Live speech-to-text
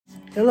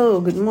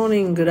Hello, good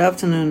morning, good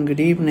afternoon,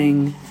 good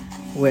evening,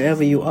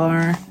 wherever you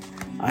are.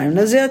 I'm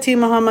Naziati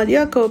Muhammad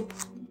Yaakob,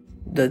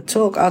 the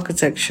Talk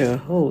Architecture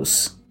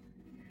host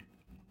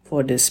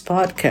for this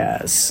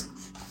podcast.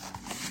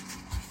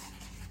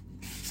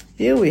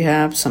 Here we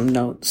have some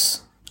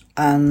notes,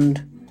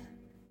 and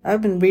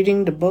I've been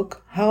reading the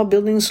book How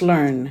Buildings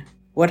Learn,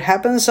 What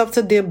Happens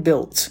After They're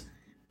Built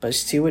by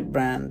Stuart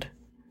Brand.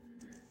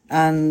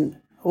 And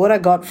what I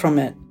got from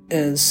it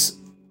is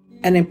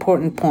an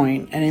important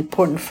point, an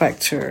important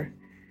factor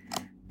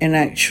in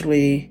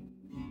actually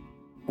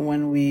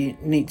when we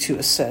need to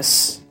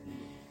assess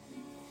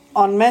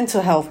on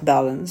mental health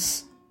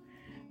balance,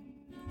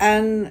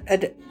 and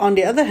on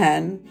the other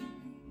hand,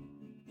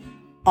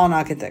 on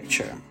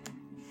architecture,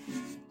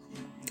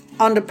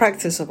 on the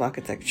practice of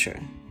architecture,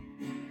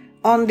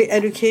 on the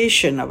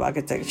education of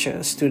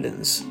architecture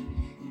students.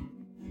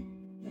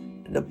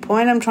 The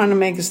point I'm trying to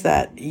make is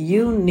that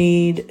you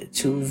need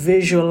to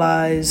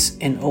visualize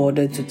in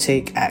order to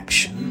take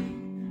action.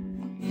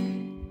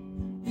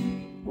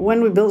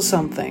 When we build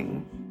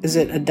something, is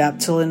it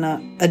adaptable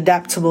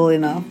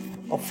enough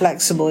or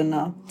flexible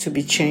enough to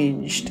be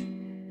changed?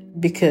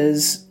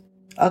 Because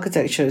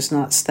architecture is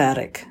not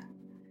static.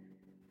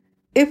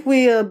 If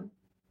we are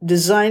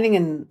designing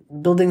and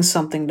building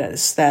something that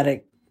is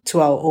static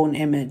to our own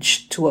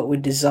image, to what we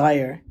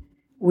desire,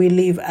 we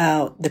leave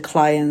out the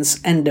client's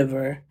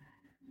endeavor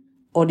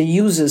or the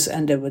user's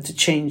endeavor to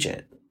change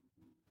it.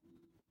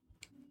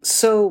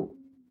 So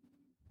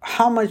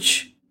how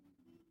much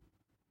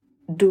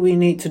do we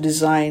need to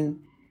design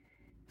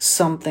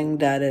something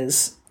that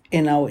is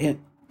in our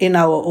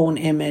own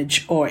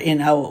image or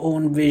in our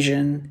own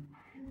vision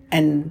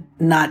and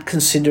not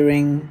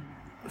considering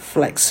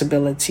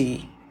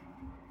flexibility?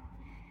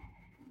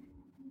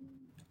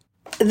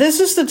 This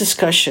is the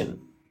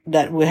discussion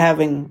that we're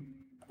having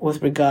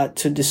with regard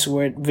to this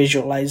word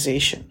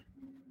visualization.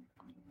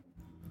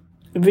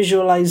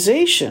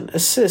 Visualization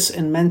assists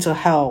in mental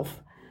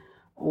health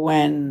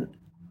when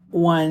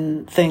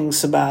one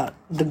thinks about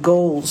the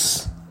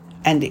goals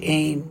and the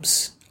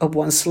aims of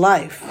one's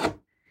life.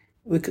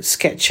 We could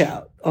sketch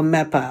out or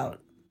map out.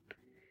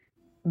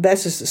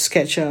 Best is to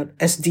sketch out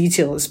as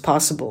detailed as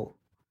possible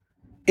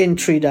in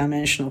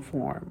three-dimensional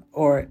form,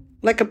 or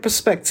like a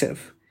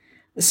perspective.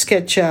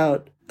 Sketch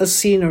out a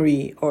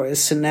scenery or a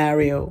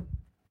scenario,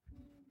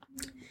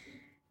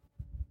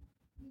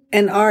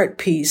 an art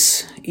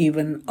piece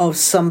even of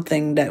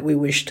something that we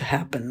wish to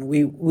happen,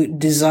 we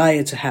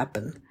desire to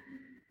happen.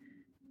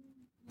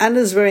 And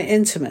it's very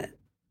intimate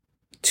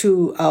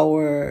to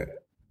our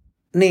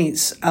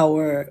needs,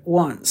 our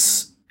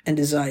wants and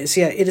desires.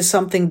 Yeah, it is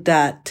something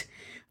that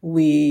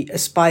we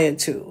aspire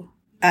to.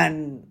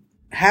 And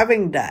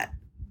having that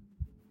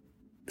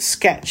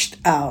sketched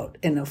out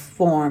in a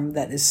form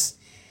that is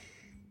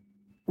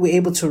we're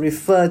able to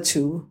refer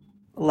to,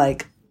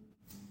 like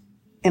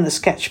in a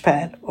sketch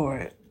pad,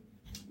 or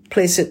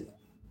place it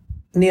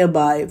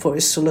nearby for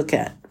us to look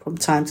at from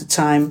time to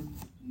time,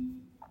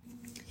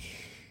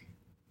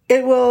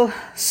 it will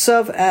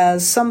serve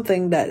as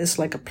something that is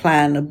like a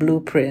plan, a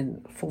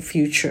blueprint for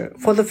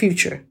the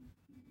future.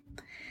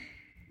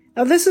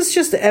 Now, this is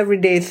just the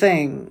everyday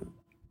things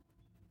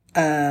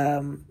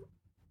that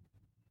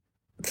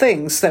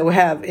we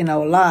have in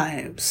our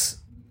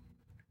lives.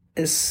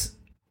 It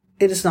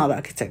is not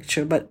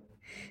architecture, but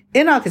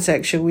in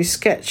architecture, we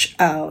sketch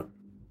out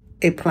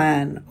a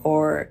plan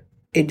or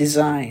a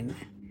design.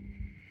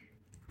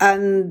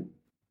 And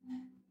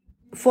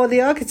for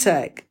the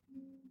architect,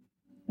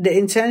 the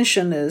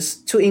intention is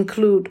to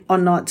include or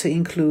not to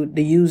include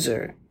the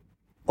user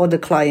or the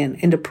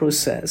client in the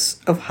process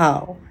of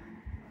how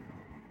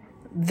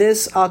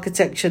this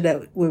architecture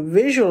that we're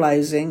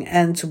visualizing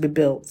and to be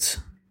built,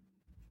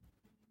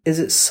 is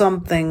it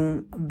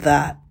something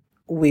that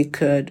we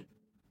could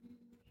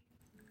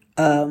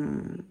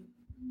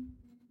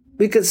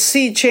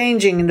see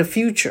changing in the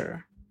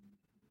future?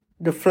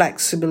 The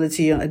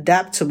flexibility and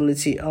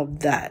adaptability of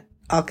that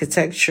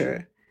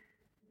architecture,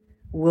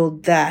 will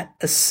that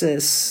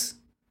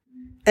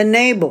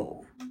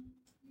enable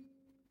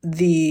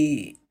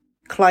the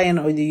client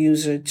or the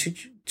user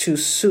to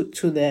suit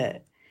to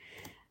their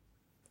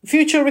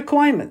future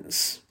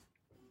requirements?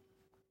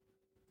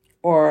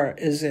 Or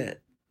is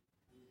it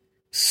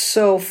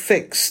so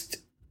fixed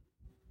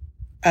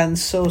and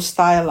so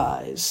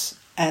stylized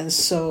and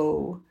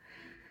so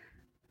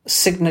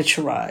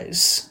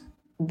signaturized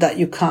that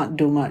you can't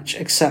do much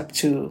except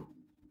to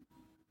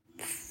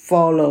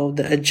follow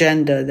the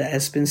agenda that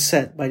has been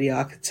set by the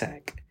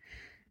architect?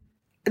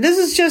 This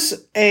is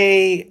just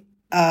a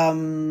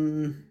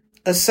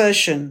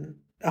assertion,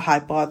 a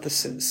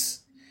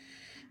hypothesis,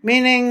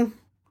 meaning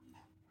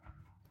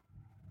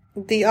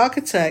the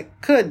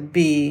architect could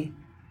be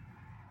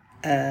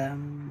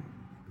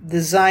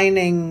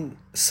designing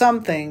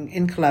something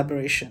in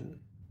collaboration,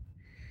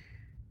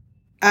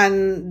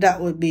 and that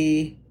would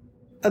be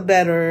a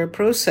better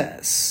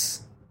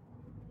process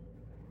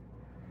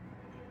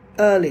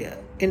earlier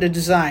in the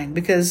design,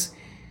 because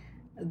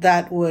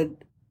that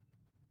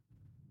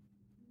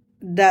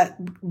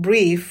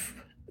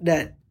brief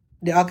that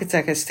the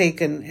architect has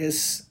taken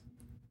is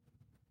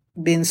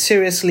being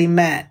seriously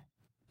met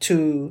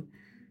to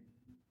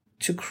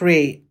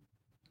create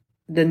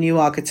the new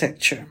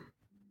architecture.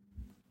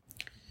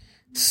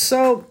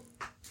 So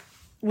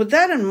with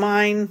that in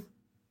mind,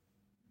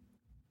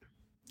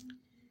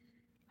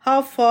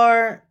 how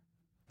far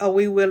are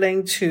we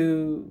willing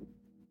to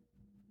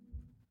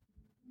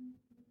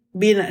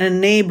be an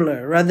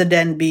enabler rather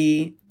than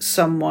be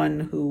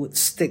someone who would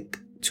stick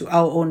to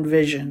our own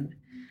vision?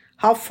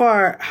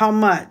 How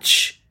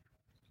much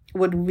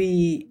would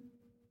we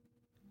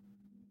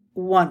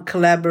want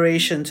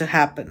collaboration to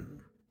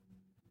happen?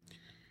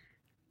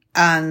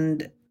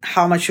 And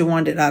how much you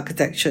wanted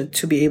architecture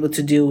to be able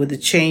to deal with the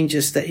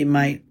changes that it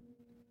might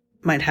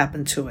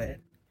happen to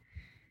it.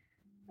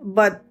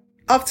 But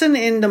often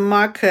in the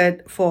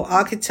market for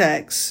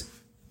architects,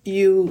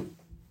 you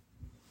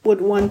would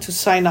want to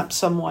sign up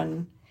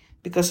someone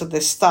because of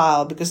their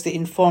style, because they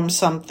inform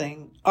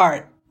something,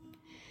 art,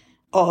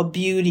 or a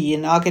beauty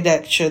in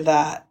architecture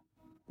that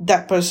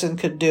person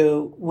could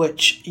do,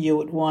 which you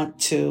would want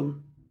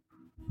to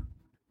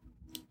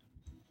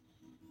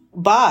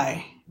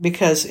buy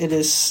because it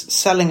is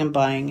selling and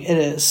buying. It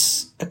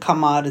is a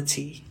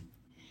commodity.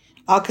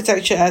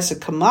 Architecture as a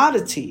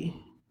commodity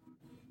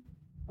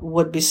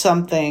would be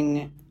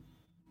something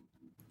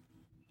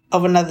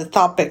of another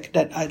topic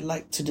that I'd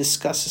like to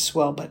discuss as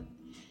well. But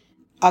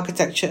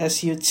architecture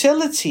as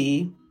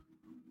utility,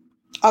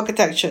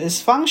 architecture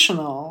is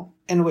functional,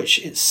 in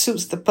which it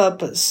suits the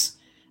purpose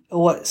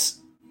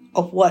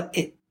of what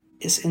it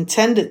is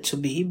intended to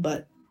be.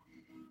 But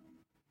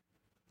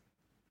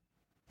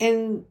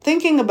in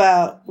thinking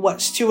about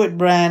what Stuart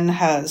Brand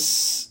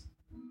has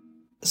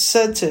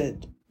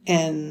asserted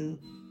in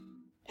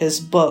his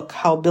book,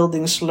 How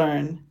Buildings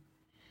Learn,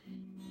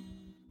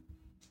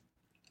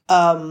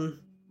 there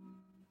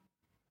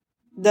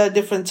are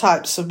different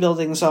types of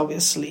buildings,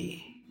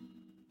 obviously.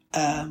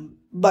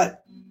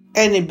 But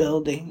any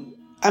building,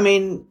 I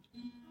mean,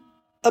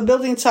 a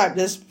building type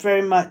that's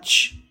very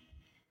much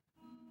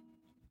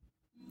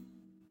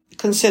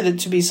considered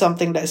to be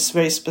something that's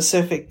very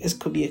specific, it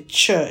could be a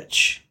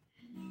church,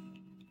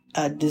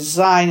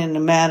 designed in a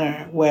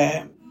manner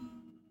where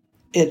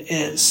it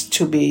is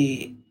to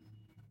be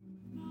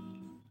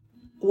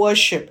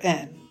worshipped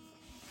in.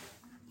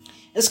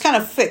 It's kind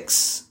of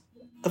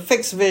a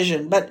fixed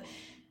vision, but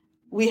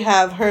we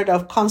have heard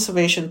of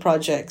conservation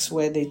projects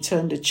where they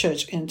turn the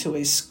church into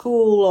a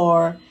school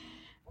or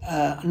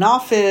an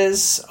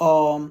office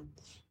or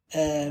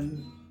a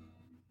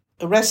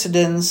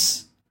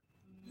residence,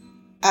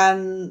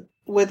 and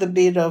with a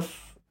bit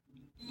of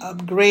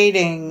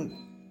upgrading,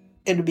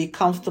 it would be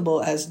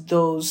comfortable as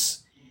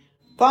those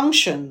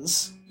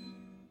functions.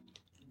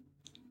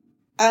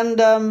 And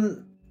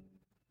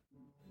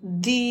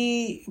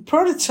the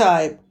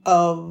prototype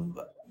of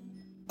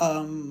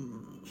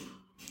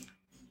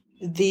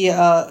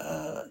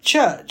the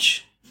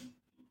church,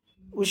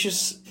 which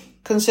is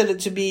considered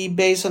to be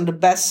based on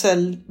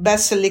the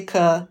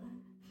basilica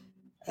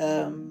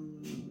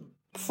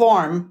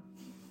form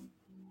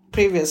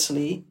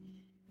previously,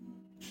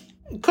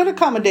 could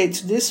accommodate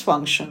to these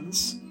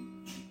functions.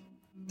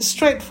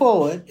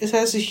 Straightforward. It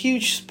has a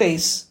huge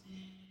space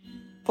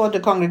for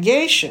the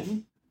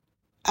congregation,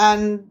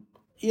 and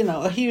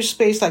a huge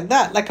space like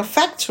that, like a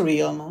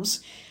factory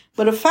almost.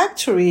 But a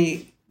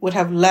factory would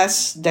have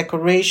less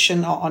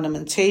decoration or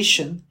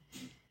ornamentation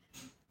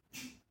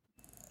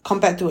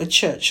compared to a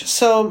church.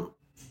 So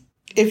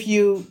if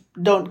you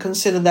don't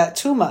consider that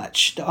too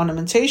much, the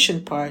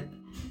ornamentation part,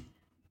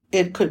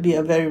 it could be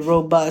a very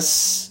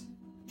robust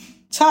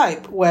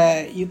type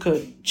where you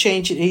could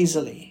change it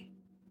easily.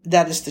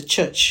 That is the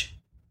church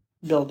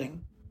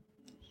building.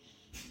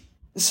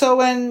 So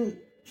when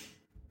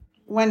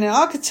an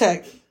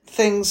architect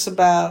thinks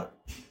about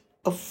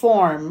a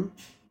form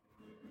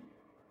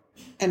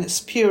in its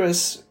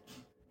purest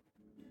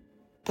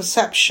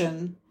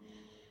perception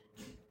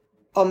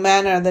or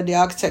manner that the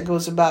architect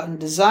goes about in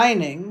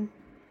designing,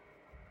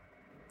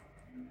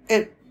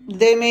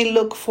 they may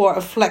look for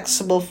a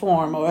flexible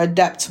form or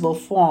adaptable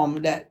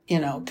form that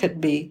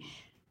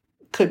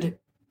could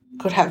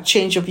have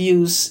change of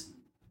use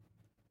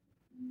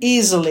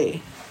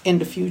easily in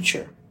the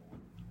future.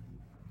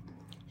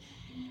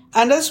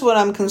 And that's what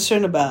I'm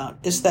concerned about,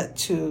 is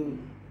that in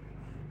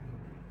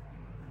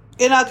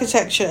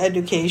architecture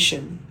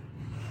education,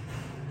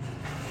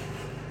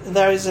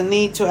 there is a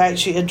need to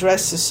actually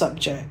address this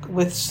subject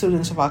with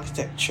students of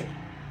architecture,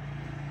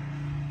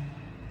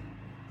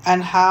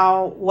 and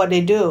how what they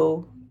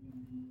do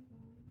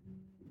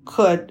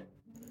could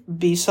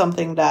be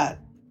something that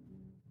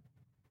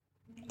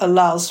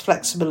allows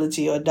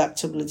flexibility or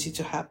adaptability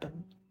to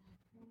happen.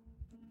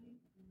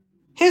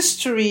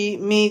 History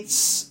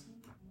meets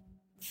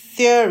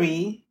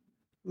theory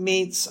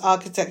meets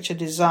architecture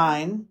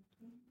design,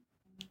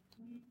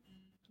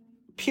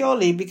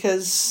 purely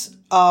because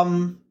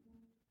the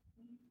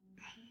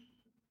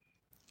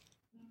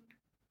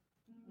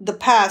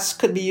past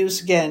could be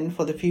used again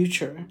for the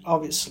future.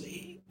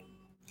 Obviously,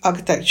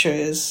 architecture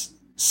is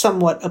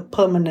somewhat a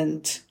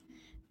permanent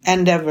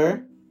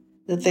endeavor.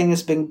 The thing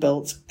is being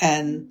built,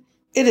 and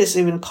it is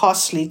even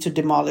costly to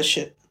demolish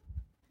it.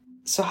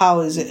 So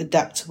how is it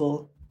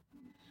adaptable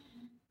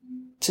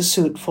to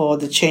suit for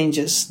the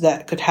changes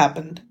that could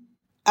happen?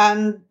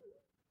 And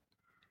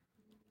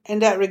in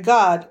that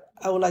regard,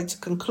 I would like to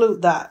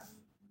conclude that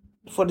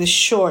for this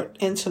short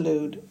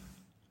interlude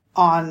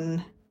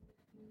on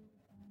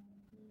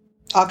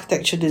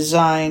architecture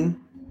design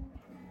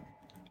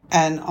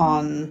and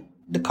on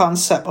the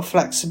concept of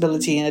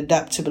flexibility and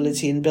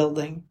adaptability in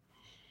building,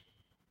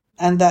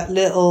 and that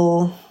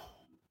little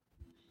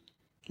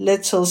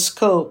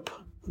scope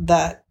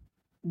that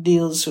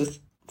deals with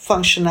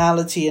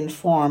functionality and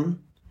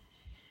form,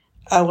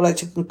 I would like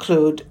to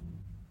conclude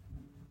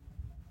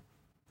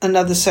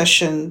another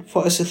session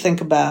for us to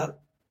think about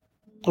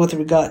with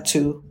regard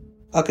to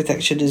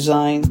architecture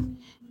design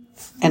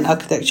and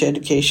architecture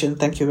education.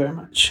 Thank you very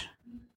much.